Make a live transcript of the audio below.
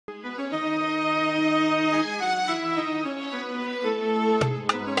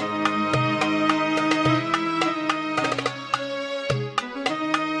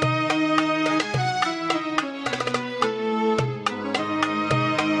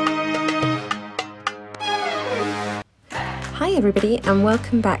everybody, and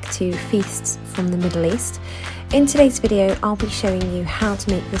welcome back to Feasts from the Middle East. In today's video I'll be showing you how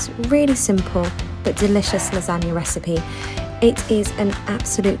to make this really simple but delicious lasagna recipe. It is an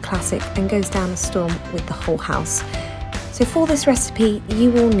absolute classic and goes down a storm with the whole house. So for this recipe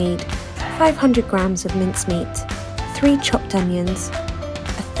you will need 500 grams of mince meat, 3 chopped onions,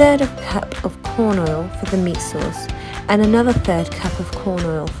 a third of a cup of corn oil for the meat sauce, and another third cup of corn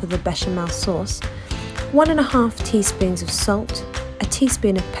oil for the bechamel sauce, 1.5 teaspoons of salt, a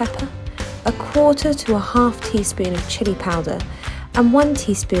teaspoon of pepper, 1/4 to 1/2 teaspoon of chilli powder, and 1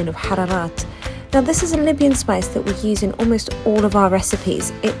 teaspoon of hararat. Now this is a Libyan spice that we use in almost all of our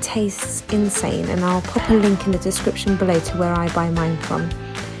recipes. It tastes insane, and I'll pop a link in the description below to where I buy mine from.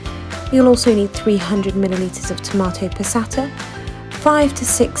 You'll also need 300 millilitres of tomato passata, 5 to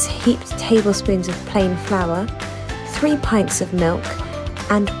 6 heaped tablespoons of plain flour, 3 pints of milk,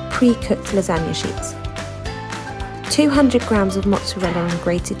 and pre-cooked lasagna sheets. 200 grams of mozzarella and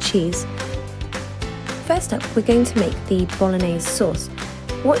grated cheese. First up, we're going to make the bolognese sauce.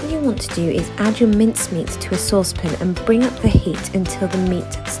 What you want to do is add your mincemeat to a saucepan and bring up the heat until the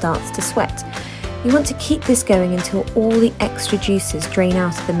meat starts to sweat. You want to keep this going until all the extra juices drain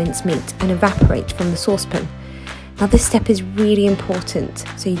out of the mincemeat and evaporate from the saucepan. Now this step is really important,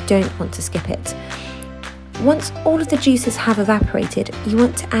 so you don't want to skip it. Once all of the juices have evaporated, you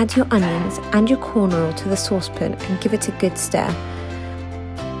want to add your onions and your corn oil to the saucepan and give it a good stir.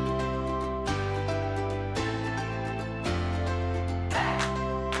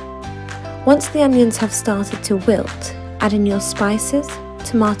 Once the onions have started to wilt, add in your spices,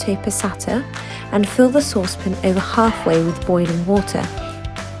 tomato passata, and fill the saucepan over halfway with boiling water.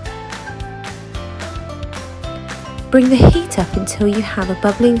 Bring the heat up until you have a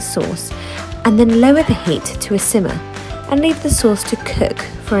bubbling sauce, and then lower the heat to a simmer and leave the sauce to cook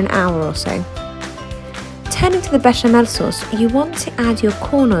for an hour or so. Turning to the bechamel sauce, you want to add your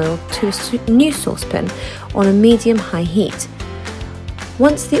corn oil to a new saucepan on a medium-high heat.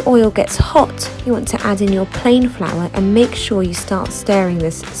 Once the oil gets hot, you want to add in your plain flour and make sure you start stirring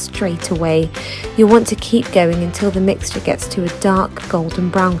this straight away. You'll want to keep going until the mixture gets to a dark golden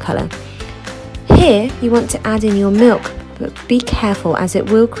brown colour. Here you want to add in your milk, but be careful as it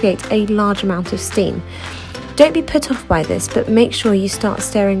will create a large amount of steam. Don't be put off by this, but make sure you start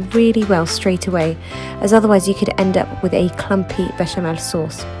stirring really well straight away, as otherwise you could end up with a clumpy bechamel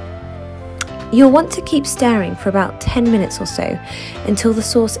sauce. You'll want to keep stirring for about 10 minutes or so until the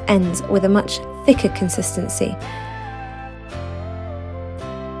sauce ends with a much thicker consistency.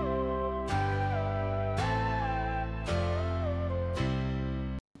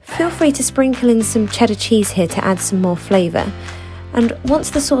 Feel free to sprinkle in some cheddar cheese here to add some more flavour, and once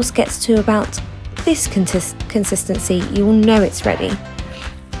the sauce gets to about this consistency, you will know it's ready.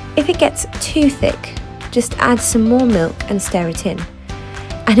 If it gets too thick, just add some more milk and stir it in.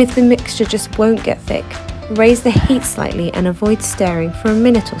 And if the mixture just won't get thick, raise the heat slightly and avoid stirring for a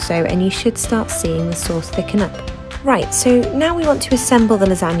minute or so, and you should start seeing the sauce thicken up. Right, so now we want to assemble the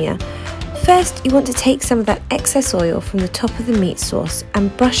lasagna. First, you want to take some of that excess oil from the top of the meat sauce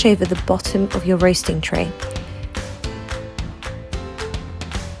and brush over the bottom of your roasting tray.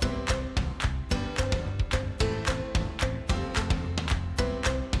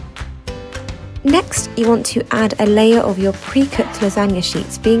 Next, you want to add a layer of your pre-cooked lasagna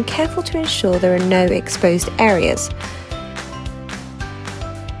sheets, being careful to ensure there are no exposed areas.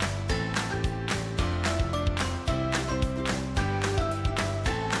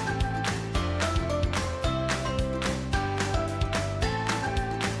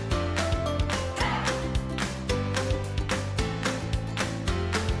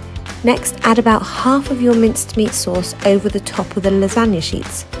 Next, add about half of your minced meat sauce over the top of the lasagna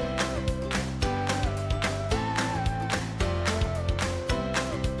sheets.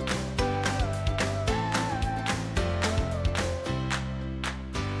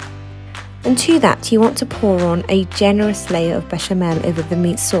 And to that, you want to pour on a generous layer of bechamel over the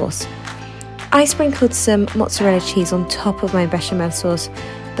meat sauce. I sprinkled some mozzarella cheese on top of my bechamel sauce,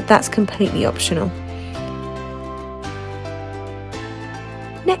 but that's completely optional.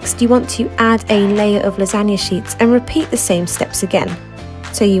 Next, you want to add a layer of lasagna sheets and repeat the same steps again.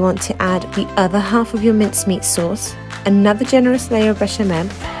 So you want to add the other half of your mincemeat sauce, another generous layer of bechamel,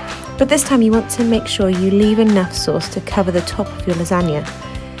 but this time you want to make sure you leave enough sauce to cover the top of your lasagna.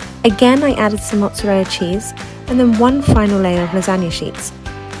 Again, I added some mozzarella cheese and then one final layer of lasagna sheets.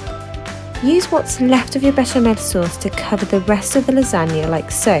 Use what's left of your bechamel sauce to cover the rest of the lasagna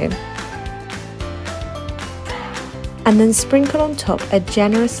like so. And then sprinkle on top a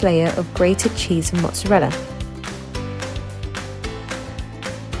generous layer of grated cheese and mozzarella.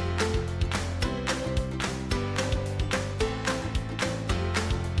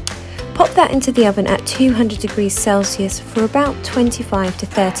 Pop that into the oven at 200 degrees Celsius for about 25 to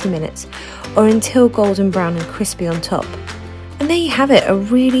 30 minutes, or until golden brown and crispy on top. And there you have it, a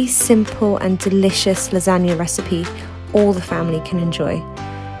really simple and delicious lasagna recipe all the family can enjoy.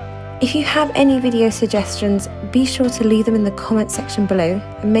 If you have any video suggestions, be sure to leave them in the comment section below,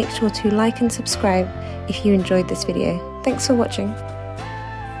 and make sure to like and subscribe if you enjoyed this video. Thanks for watching.